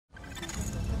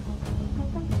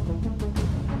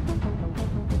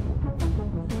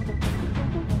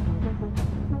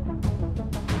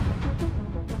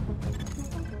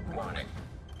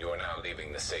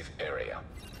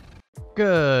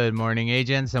Good morning,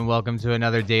 agents, and welcome to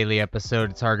another daily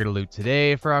episode of Target Loot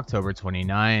today for October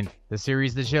 29th, the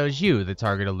series that shows you the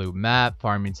Target Loot map,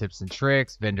 farming tips and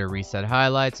tricks, vendor reset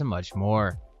highlights, and much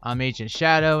more. I'm Agent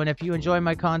Shadow, and if you enjoy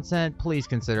my content, please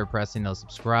consider pressing those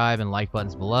subscribe and like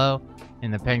buttons below.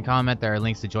 In the pinned comment, there are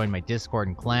links to join my Discord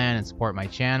and clan and support my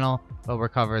channel, but we'll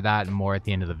cover that and more at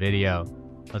the end of the video.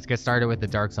 Let's get started with the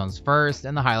Dark Zones first,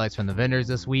 and the highlights from the vendors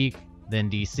this week, then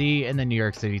DC, and the New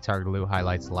York City Target Loot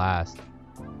highlights last.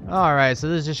 Alright, so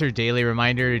this is just your daily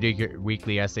reminder to do your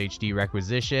weekly SHD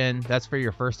requisition. That's for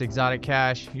your first exotic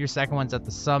cache. Your second one's at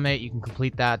the summit. You can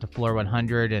complete that to floor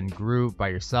 100 and group by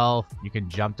yourself. You can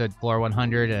jump to floor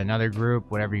 100 in another group,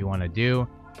 whatever you want to do.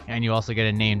 And you also get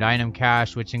a named item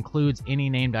cache, which includes any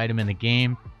named item in the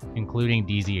game, including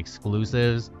DZ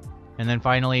exclusives. And then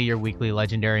finally, your weekly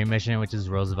legendary mission, which is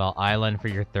Roosevelt Island for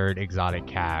your third exotic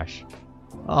cache.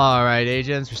 Alright,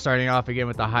 agents, we're starting off again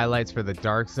with the highlights for the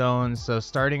Dark Zone. So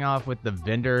starting off with the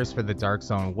vendors for the Dark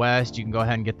Zone West, you can go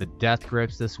ahead and get the Death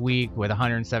Grips this week with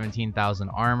 117,000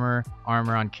 armor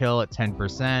on kill at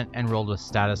 10%, and rolled with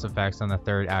status effects on the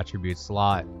third attribute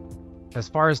slot. As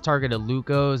far as targeted loot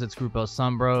goes, it's Grupo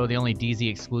Sombro. The only DZ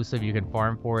exclusive you can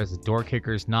farm for is a Door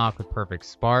Kicker's Knock with Perfect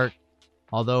Spark.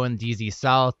 Although in DZ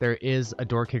South, there is a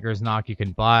Door Kicker's Knock you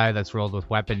can buy that's rolled with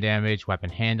weapon damage, weapon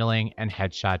handling, and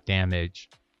headshot damage.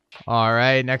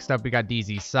 Alright, next up we got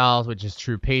DZ South, which is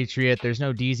True Patriot. There's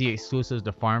no DZ exclusives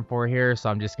to farm for here, so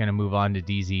I'm just going to move on to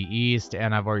DZ East,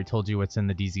 and I've already told you what's in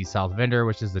the DZ South vendor,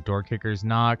 which is the Door Kicker's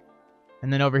Knock.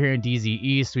 And then over here in DZ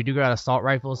East, we do got assault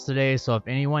rifles today, so if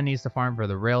anyone needs to farm for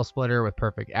the Rail Splitter with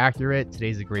Perfect Accurate,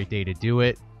 today's a great day to do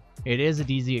it. It is a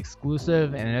DZ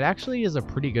exclusive, and it actually is a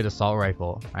pretty good assault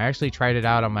rifle. I actually tried it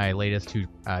out on my latest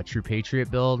True Patriot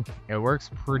build. It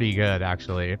works pretty good,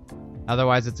 actually.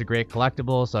 Otherwise, it's a great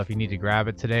collectible, so if you need to grab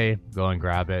it today, go and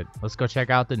grab it. Let's go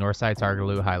check out the Northside Target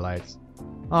Loot highlights.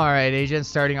 Alright, agents,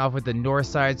 starting off with the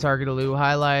Northside Target Loot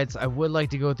highlights. I would like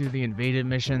to go through the invaded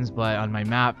missions, but on my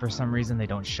map, for some reason, they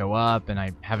don't show up, and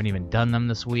I haven't even done them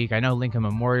this week. I know Lincoln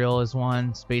Memorial is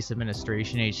one, Space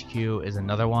Administration HQ is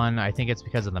another one. I think it's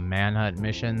because of the Manhunt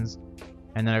missions.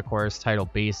 And then, of course, Tidal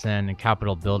Basin and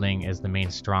Capitol Building is the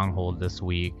main stronghold this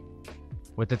week.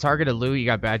 With the targeted loot, you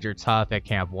got Badger Tough at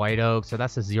Camp White Oak, so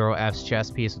that's a 0F's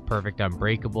chest piece with Perfect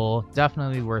Unbreakable.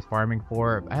 Definitely worth farming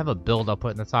for. I have a build I'll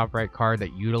put in the top right card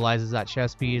that utilizes that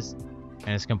chest piece,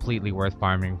 and it's completely worth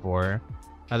farming for.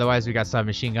 Otherwise, we got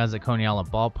submachine guns at Coney Island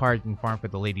Ballpark. You can farm for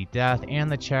the Lady Death and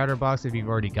the Chatterbox if you've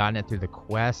already gotten it through the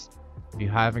quest. If you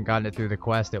haven't gotten it through the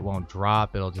quest, it won't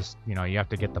drop. It'll just, you have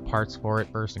to get the parts for it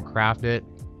first and craft it.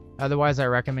 Otherwise, I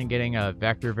recommend getting a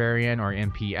Vector variant or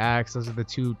MPX. Those are the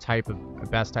two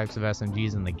best types of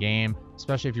SMGs in the game,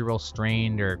 especially if you roll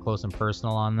strained or close and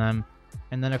personal on them.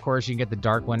 And then, of course, you can get the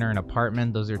Dark Winter and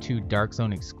Apartment. Those are two Dark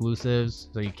Zone exclusives,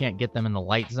 so you can't get them in the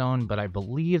Light Zone, but I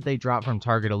believe they drop from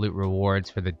Target Loot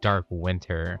rewards for the Dark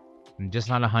Winter. I'm just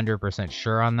not 100%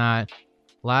 sure on that.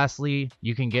 Lastly,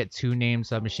 you can get two named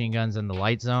submachine guns in the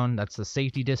Light Zone. That's the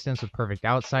Safety Distance with Perfect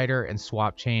Outsider, and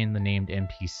Swap Chain, the named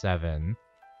MP7.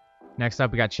 Next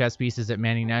up, we got chest pieces at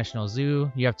Manning National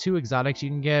Zoo. You have two exotics you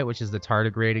can get, which is the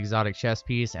Tardigrade exotic chest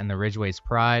piece and the Ridgeway's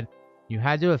Pride. You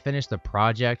had to have finished the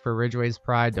project for Ridgeway's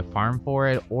Pride to farm for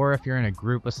it, or if you're in a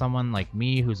group with someone like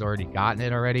me who's already gotten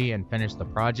it already and finished the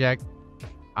project,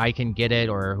 I can get it,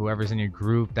 or whoever's in your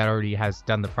group that already has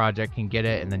done the project can get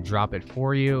it and then drop it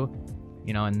for you,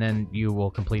 and then you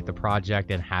will complete the project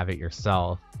and have it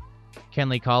yourself.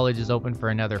 Kenley College is open for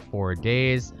another 4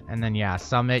 days, and then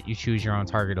Summit, you choose your own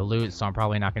targeted loot, so I'm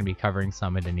probably not going to be covering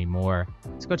Summit anymore.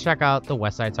 Let's go check out the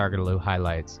Westside Targeted Loot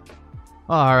highlights.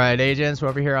 Alright, agents, we're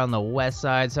over here on the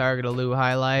Westside Targeted Loot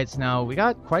highlights. Now, we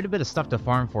got quite a bit of stuff to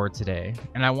farm for today,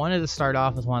 and I wanted to start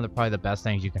off with one of probably the best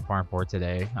things you can farm for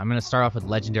today. I'm going to start off with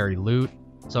legendary loot.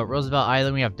 So at Roosevelt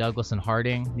Island, we have Douglas and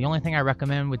Harding. The only thing I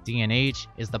recommend with DNH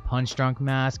is the Punch Drunk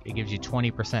Mask. It gives you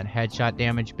 20% headshot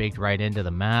damage baked right into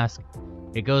the mask.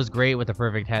 It goes great with the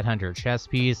Perfect Headhunter chest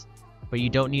piece, but you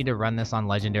don't need to run this on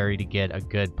legendary to get a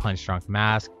good Punch Drunk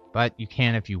Mask, but you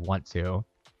can if you want to.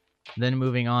 Then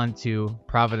moving on to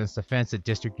Providence Defense at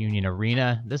District Union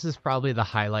Arena. This is probably the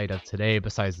highlight of today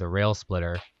besides the Rail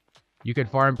Splitter. You could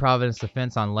farm Providence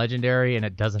Defense on legendary and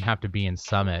it doesn't have to be in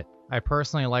Summit. I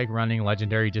personally like running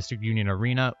Legendary District Union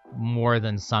Arena more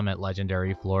than Summit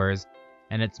Legendary floors,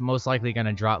 and it's most likely going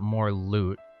to drop more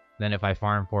loot than if I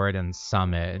farm for it in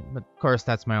Summit. But of course,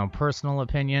 that's my own personal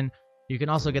opinion. You can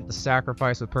also get the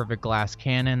Sacrifice with Perfect Glass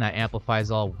Cannon that amplifies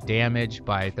all damage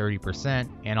by 30%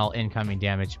 and all incoming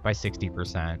damage by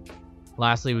 60%.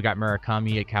 Lastly, we got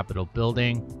Murakami at Capitol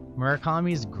Building.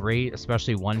 Murakami is great,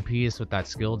 especially One Piece with that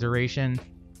skill duration.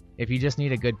 If you just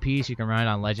need a good piece, you can run it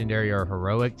on Legendary or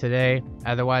Heroic today.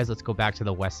 Otherwise, let's go back to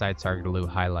the West Side targeted loot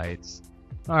highlights.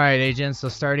 Alright agents, so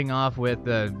starting off with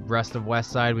the rest of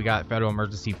West Side, we got Federal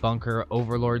Emergency Bunker,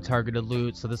 Overlord targeted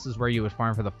loot. So this is where you would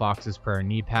farm for the Fox's Prayer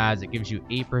knee pads. It gives you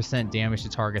 8% damage to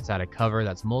targets out of cover.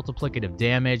 That's multiplicative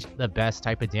damage, the best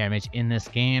type of damage in this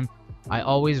game. I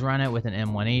always run it with an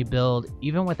M1A build.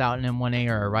 Even without an M1A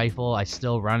or a rifle, I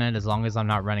still run it as long as I'm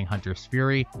not running Hunter's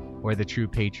Fury or the True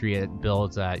Patriot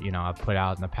builds that, I've put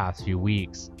out in the past few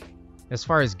weeks. As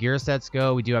far as gear sets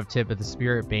go, we do have Tip of the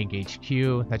Spirit, Bank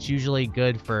HQ. That's usually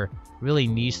good for really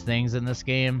niche things in this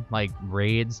game, like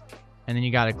raids. And then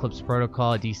you got Eclipse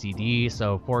Protocol, DCD.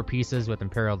 So 4 pieces with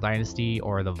Imperial Dynasty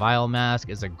or the Vile Mask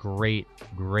is a great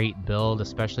build,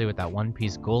 especially with that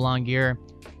 1-piece Golan gear.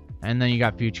 And then you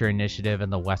got Future Initiative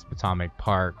and the West Potomac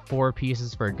Park. 4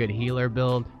 pieces for a good healer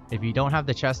build. If you don't have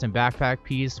the chest and backpack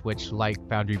piece, which like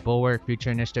Foundry Bulwark,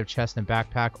 Future Initiative chest and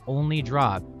backpack only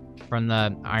drop from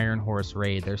the Iron Horse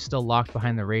raid. They're still locked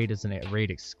behind the raid as a raid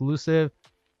exclusive,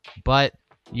 but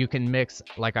you can mix,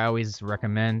 like I always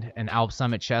recommend, an Alp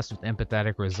Summit chest with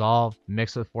Empathetic Resolve,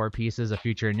 mix with 4 pieces of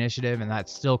Future Initiative, and that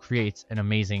still creates an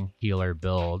amazing healer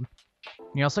build.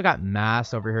 You also got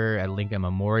masks over here at Lincoln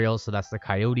Memorial, so that's the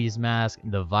Coyotes mask,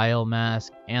 the Vile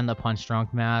mask, and the Punch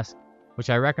Drunk mask, which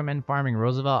I recommend farming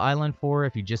Roosevelt Island for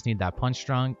if you just need that Punch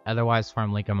Drunk. Otherwise,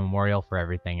 farm Lincoln Memorial for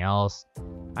everything else.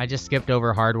 I just skipped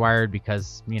over Hardwired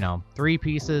because, 3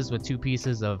 pieces with 2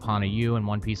 pieces of Hana U and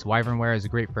 1 piece Wyvernware is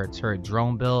great for a turret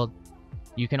drone build.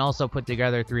 You can also put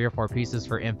together 3 or 4 pieces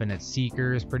for Infinite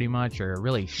Seekers pretty much, or a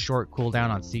really short cooldown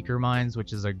on Seeker Mines,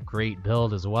 which is a great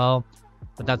build as well.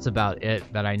 But that's about it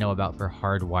that I know about for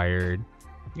Hardwired.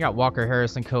 You got Walker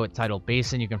Harrison Co. at Tidal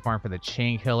Basin. You can farm for the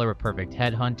Chain Killer with Perfect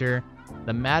Headhunter.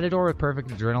 The Matador with Perfect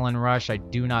Adrenaline Rush I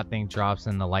do not think drops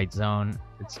in the Light Zone.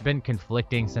 It's been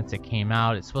conflicting since it came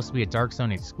out. It's supposed to be a Dark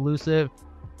Zone exclusive,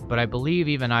 but I believe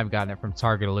even I've gotten it from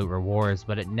Targeted Loot Rewards,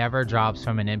 but it never drops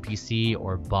from an NPC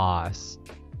or boss.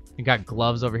 You got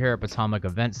gloves over here at Potomac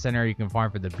Event Center. You can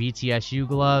farm for the BTSU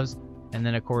gloves. And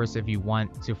then, of course, if you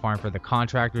want to farm for the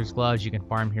Contractor's gloves, you can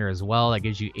farm here as well. That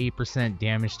gives you 8%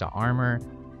 damage to armor.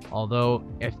 Although,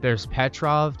 if there's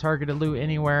Petrov targeted loot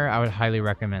anywhere, I would highly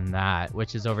recommend that,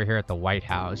 which is over here at the White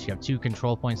House. You have 2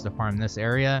 control points to farm this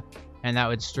area, and that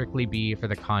would strictly be for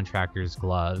the Contractor's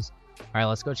gloves. Alright,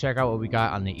 let's go check out what we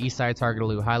got on the East Side targeted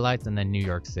loot highlights and then New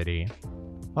York City.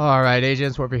 Alright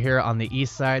agents, we're over here on the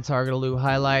East Side targeted loot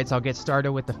highlights. I'll get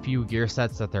started with the few gear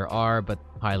sets that there are, but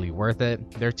highly worth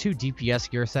it. There are 2 DPS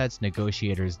gear sets,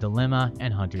 Negotiator's Dilemma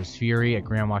and Hunter's Fury at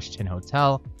Grand Washington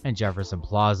Hotel and Jefferson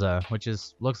Plaza, which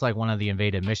looks like one of the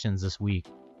invaded missions this week.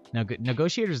 Now,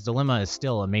 Negotiator's Dilemma is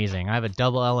still amazing. I have a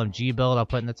double LMG build I'll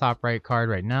put in the top right card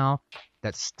right now.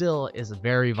 That still is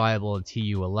very viable in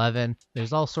TU11.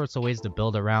 There's all sorts of ways to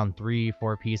build around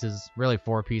 3-4 pieces, really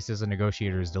 4 pieces of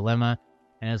Negotiator's Dilemma,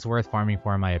 and it's worth farming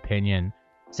for in my opinion.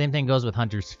 Same thing goes with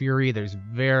Hunter's Fury. There's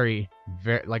very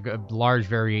like a large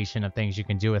variation of things you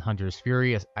can do with Hunter's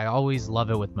Fury. I always love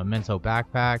it with Memento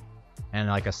Backpack and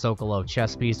like a Sokolov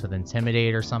chest piece with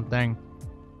Intimidate or something.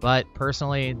 But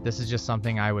personally, this is just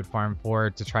something I would farm for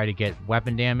to try to get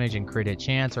weapon damage and crit hit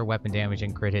chance, or weapon damage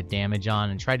and crit hit damage on,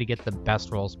 and try to get the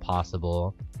best rolls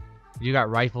possible. You got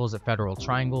rifles at Federal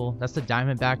Triangle. That's the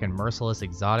Diamondback and Merciless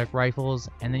exotic rifles,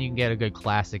 and then you can get a good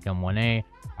classic M1A.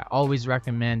 I always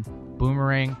recommend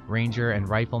Boomerang, Ranger, and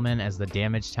Rifleman as the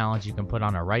damage talents you can put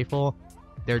on a rifle.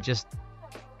 They're just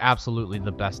absolutely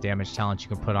the best damage talents you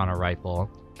can put on a rifle.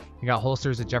 You got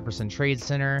holsters at Jefferson Trade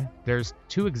Center. There's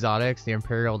 2 exotics, the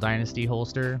Imperial Dynasty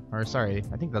holster, or sorry,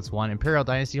 I think that's one, Imperial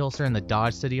Dynasty holster and the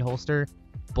Dodge City holster.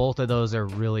 Both of those are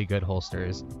really good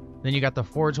holsters. Then you got the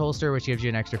Forge holster, which gives you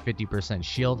an extra 50%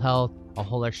 shield health, a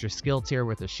whole extra skill tier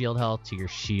with a shield health to your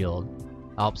shield.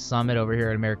 Alp Summit over here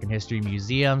at American History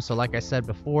Museum. So like I said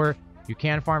before, you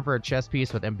can farm for a chest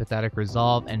piece with Empathetic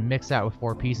Resolve and mix that with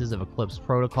 4 pieces of Eclipse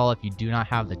Protocol if you do not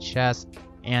have the chest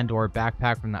and or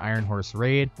backpack from the Iron Horse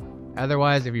raid.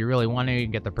 Otherwise, if you really want to, you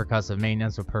can get the Percussive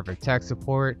Maintenance with Perfect Tech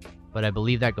support, but I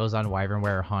believe that goes on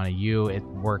Wyvernware or Hana U. It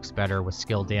works better with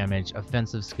skill damage,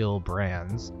 offensive skill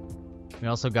brands. We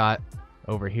also got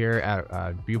over here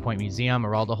at Viewpoint Museum,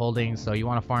 Araldo Holdings, so you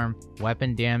want to farm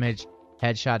weapon damage,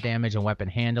 headshot damage, and weapon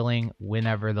handling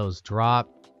whenever those drop.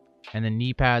 And then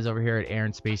knee pads over here at Air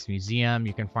and Space Museum.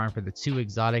 You can farm for the 2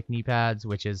 exotic knee pads,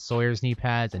 which is Sawyer's knee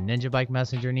pads and Ninja Bike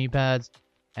Messenger knee pads.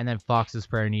 And then Fox's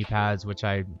Prayer knee pads, which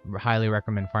I highly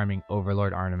recommend farming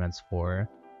Overlord ornaments for.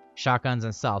 Shotguns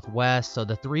in Southwest. So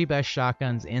the 3 best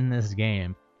shotguns in this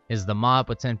game is the Mop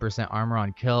with 10% armor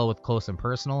on kill with close and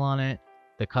personal on it,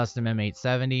 the Custom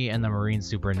M870, and the Marine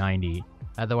Super 90.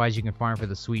 Otherwise, you can farm for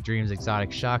the Sweet Dreams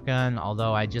exotic shotgun,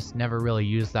 although I just never really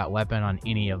used that weapon on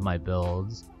any of my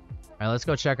builds. Alright, let's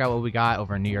go check out what we got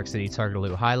over in New York City Target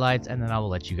Loot highlights, and then I will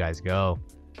let you guys go.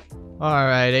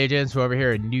 Alright, agents, we're over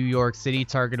here in New York City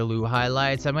Target Loot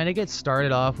highlights. I'm going to get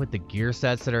started off with the gear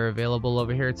sets that are available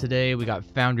over here today. We got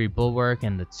Foundry Bulwark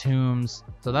and the Tombs.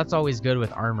 So that's always good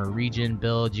with Armor Region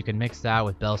builds. You can mix that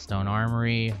with Bellstone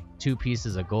Armory, 2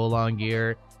 pieces of Golon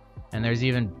gear, and there's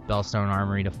even Bellstone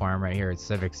Armory to farm right here at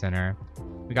Civic Center.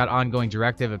 We got Ongoing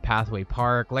Directive at Pathway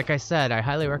Park. Like I said, I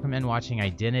highly recommend watching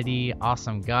Identity.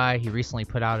 Awesome guy. He recently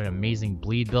put out an amazing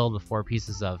bleed build with 4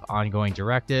 pieces of Ongoing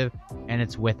Directive, and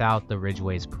it's without the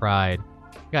Ridgeway's Pride.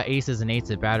 We got Aces and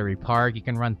Eights at Battery Park. You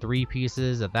can run 3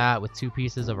 pieces of that with 2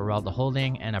 pieces of Arelda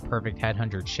Holding and a perfect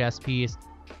Headhunter chest piece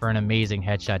for an amazing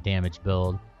headshot damage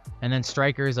build. And then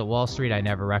Strikers at Wall Street I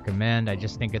never recommend. I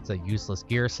just think it's a useless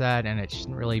gear set and it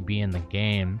shouldn't really be in the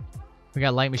game. We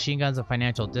got Light Machine Guns at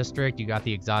Financial District. You got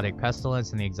the Exotic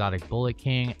Pestilence and the Exotic Bullet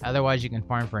King. Otherwise, you can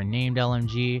farm for a named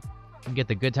LMG. You can get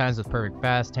the Good Times with Perfect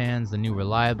Fast Hands, the New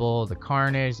Reliable, the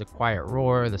Carnage, the Quiet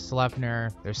Roar, the Sleipnir.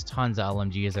 There's tons of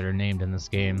LMGs that are named in this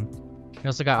game. We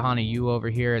also got Hana Yu over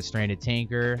here at Stranded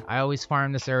Tanker. I always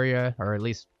farm this area, or at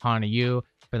least Hana Yu,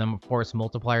 for the Force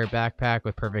Multiplier backpack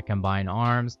with Perfect Combined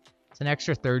Arms. It's an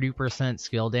extra 30%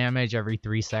 skill damage every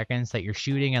 3 seconds that you're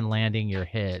shooting and landing your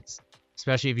hits.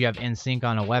 Especially if you have in-sync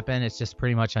on a weapon, it's just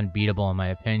pretty much unbeatable in my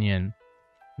opinion.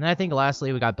 And then I think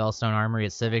lastly we got Bellstone Armory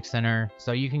at Civic Center.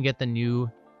 So you can get the new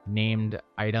named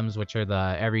items, which are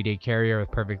the Everyday Carrier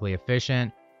with Perfectly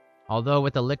Efficient. Although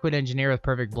with the Liquid Engineer with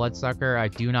Perfect Bloodsucker, I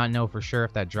do not know for sure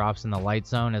if that drops in the Light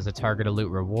Zone as a targeted loot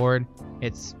reward.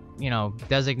 It's, you know,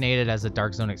 designated as a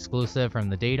Dark Zone exclusive from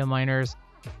the data miners,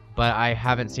 but I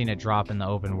haven't seen it drop in the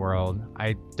open world.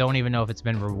 I don't even know if it's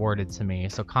been rewarded to me.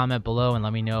 So comment below and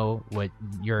let me know what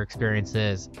your experience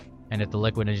is and if the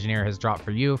Liquid Engineer has dropped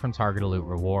for you from targeted loot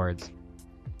rewards.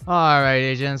 Alright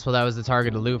agents, well that was the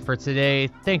targeted loot for today.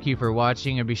 Thank you for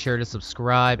watching and be sure to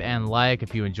subscribe and like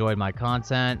if you enjoyed my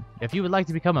content. If you would like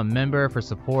to become a member for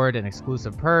support and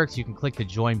exclusive perks, you can click the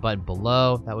join button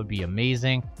below. That would be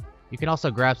amazing. You can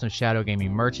also grab some Shadow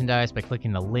Gaming merchandise by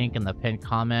clicking the link in the pinned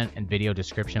comment and video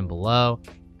description below.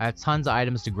 I have tons of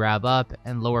items to grab up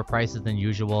and lower prices than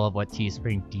usual of what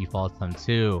Teespring defaults them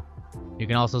to. You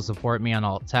can also support me on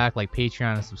alt tech like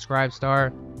Patreon and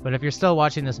Subscribestar, but if you're still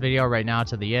watching this video right now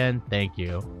to the end, thank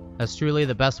you. That's truly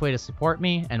the best way to support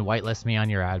me and whitelist me on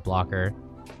your ad blocker.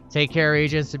 Take care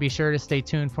agents, and be sure to stay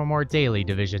tuned for more daily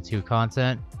Division 2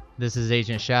 content. This is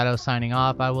Agent Shadow signing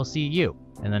off. I will see you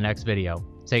in the next video.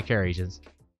 Take care agents.